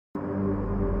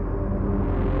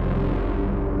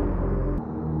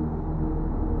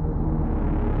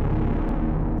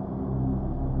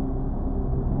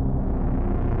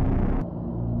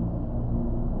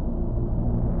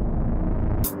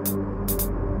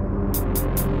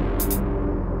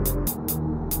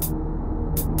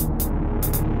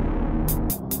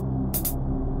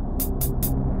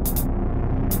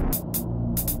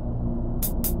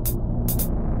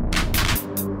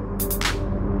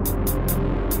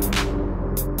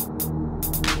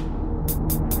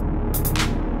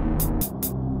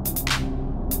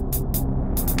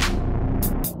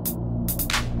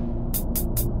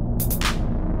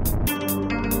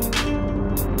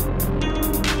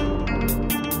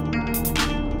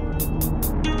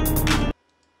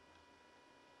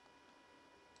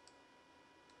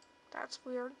That's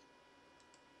weird.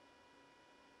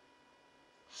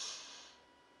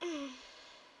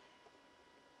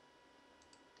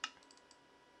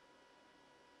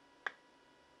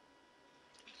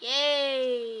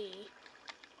 Yay!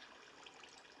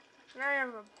 Now I have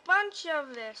a bunch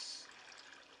of this.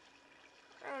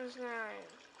 That was 9.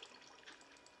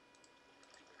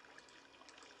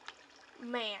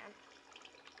 Man.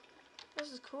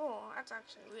 This is cool. That's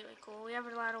actually really cool. We have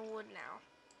a lot of wood now.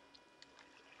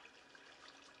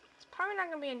 It's probably not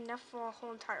going to be enough for a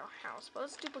whole entire house, but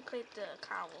let's duplicate the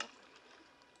cowl.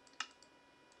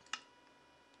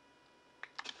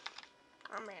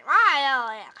 I mean,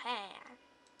 I can.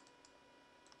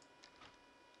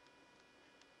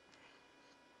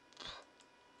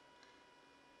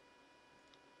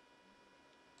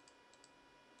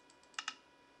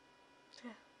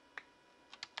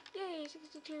 Yay,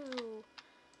 62.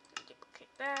 Duplicate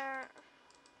that.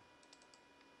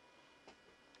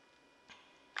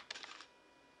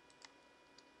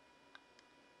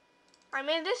 I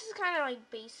mean, this is kind of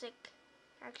like basic,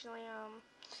 actually.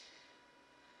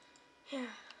 Yeah.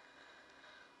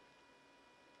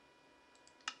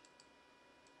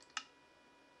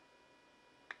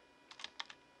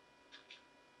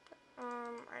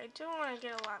 I do want to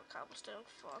get a lot of cobblestone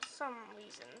for some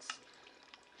reasons.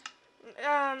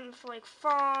 For like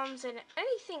farms and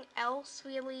anything else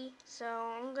really. So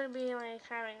I'm gonna be like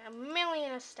having a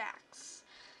million of stacks.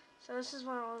 So this is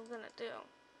what I'm gonna do.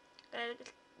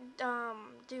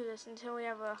 Do this until we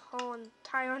have a whole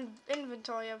entire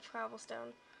inventory of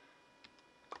cobblestone.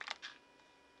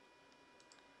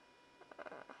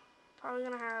 Probably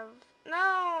gonna have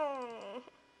no.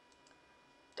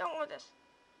 Don't want this.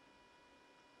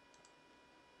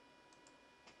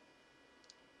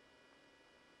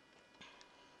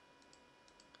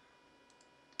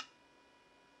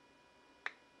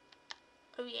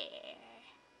 Oh yeah.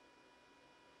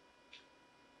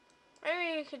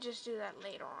 Maybe we could just do that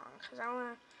later on, because I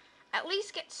want to at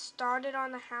least get started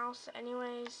on the house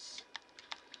anyways.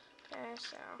 Okay,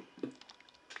 so.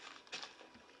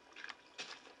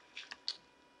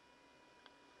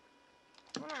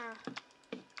 Okay,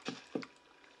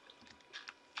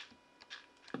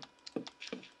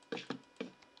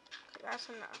 that's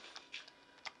enough.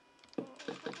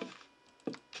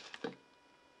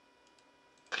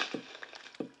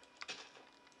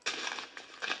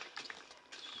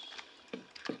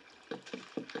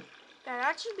 Yeah,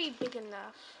 that should be big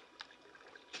enough.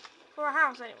 For a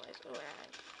house anyways. Ooh,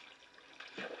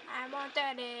 I want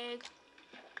that egg.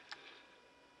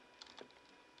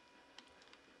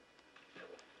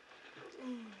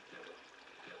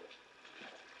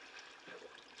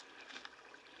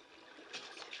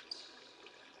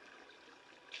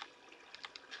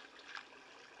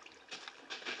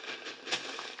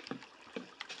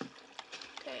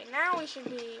 Okay, now we should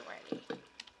be ready.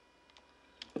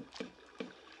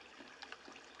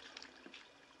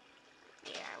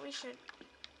 Yeah, we should.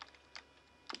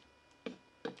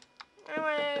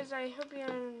 Anyways, I hope you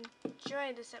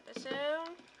enjoyed this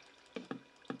episode.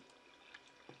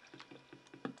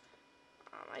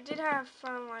 I did have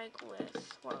fun, like,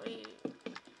 with what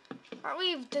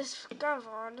we've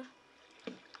discovered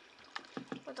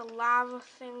with the lava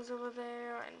things over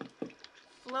there and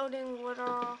floating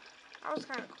water. That was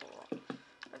kind of cool.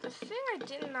 But the thing I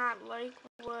did not like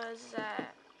was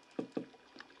that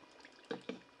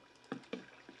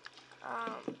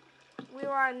we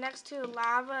were next to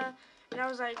lava, and I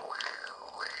was like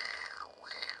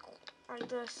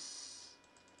this.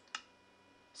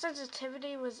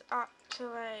 Sensitivity was up to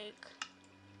like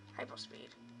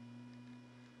hyperspeed.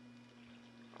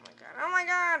 Oh my god! Oh my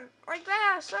god! Like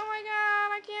this! Oh my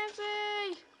god! I can't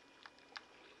see.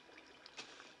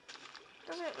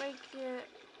 Doesn't make it.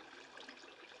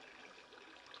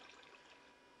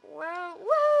 Well,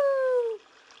 woo!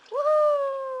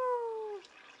 Woo!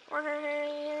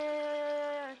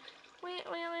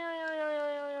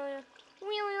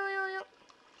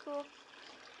 Cool.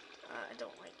 I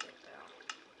don't like it though.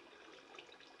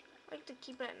 I like to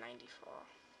keep it at 94.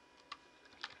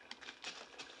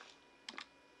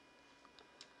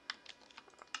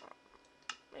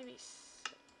 Maybe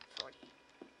 40.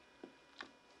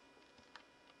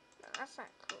 No, that's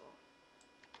not cool.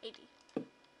 80.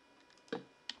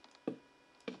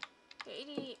 Okay,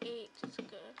 88 is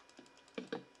good.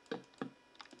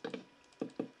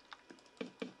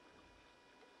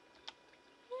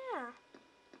 Yeah.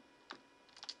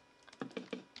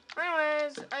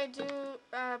 Anyways, I do,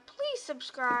 please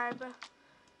subscribe.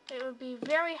 It would be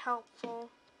very helpful.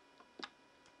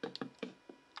 But,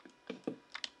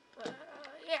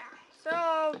 yeah.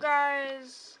 So,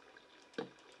 guys.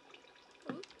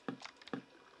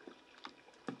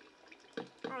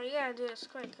 Oh, you gotta do this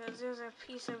quick, because there's a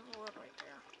piece of wood right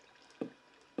there.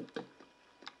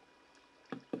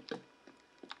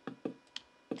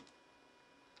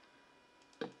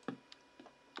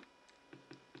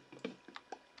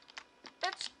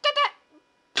 Let's get it!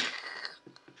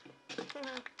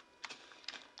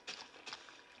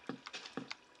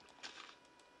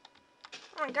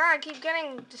 Oh my god, I keep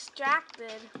getting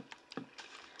distracted.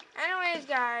 Anyways,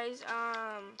 guys,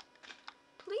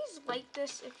 please like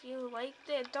this if you liked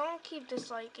it. Don't keep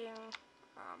disliking.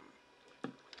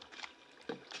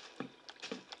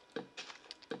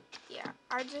 Yeah,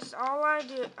 all I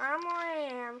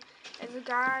am is a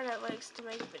guy that likes to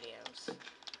make videos.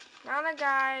 Not a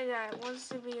guy that wants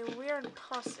to be a weird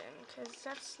person, because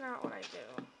that's not what I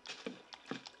do.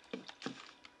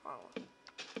 Oh.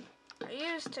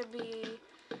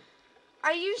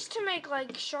 I used to make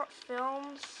like short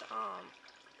films,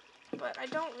 but I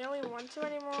don't really want to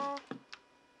anymore.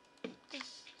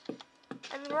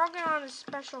 I've been working on a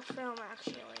special film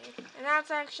actually, and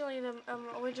that's actually the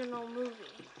original movie.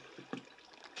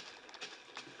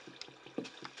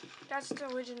 That's the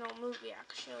original movie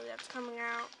actually that's coming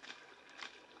out.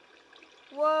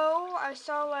 Whoa, I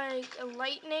saw like a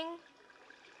lightning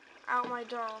out my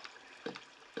door.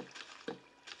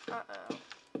 Uh-oh.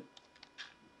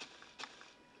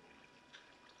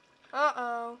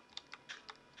 Uh-oh.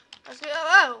 Let's go.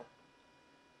 Oh!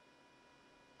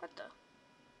 What the?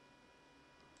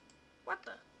 What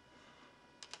the?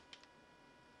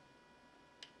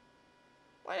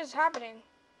 What is happening?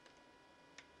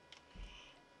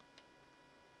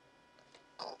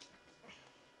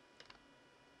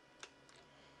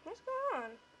 What's going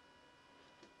on?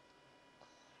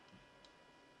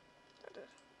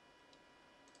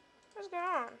 What's going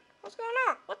on? What's going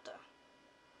on? What the?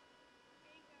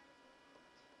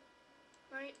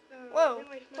 Whoa!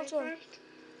 What's going on?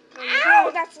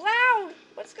 Ow! That's loud!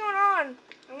 What's going on?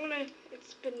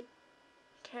 It's been...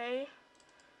 Okay.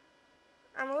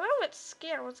 I'm a little bit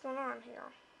scared. What's going on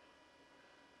here?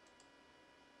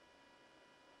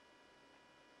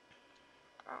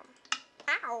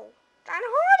 Ow! That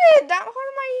hurted! That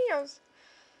hurt my ears.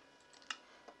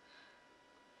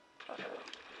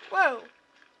 Whoa!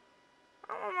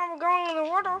 I don't remember going in the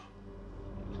water.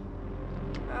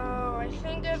 Oh, I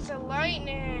think it's a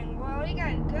lightning. Well, we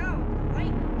gotta go.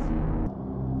 Lightning.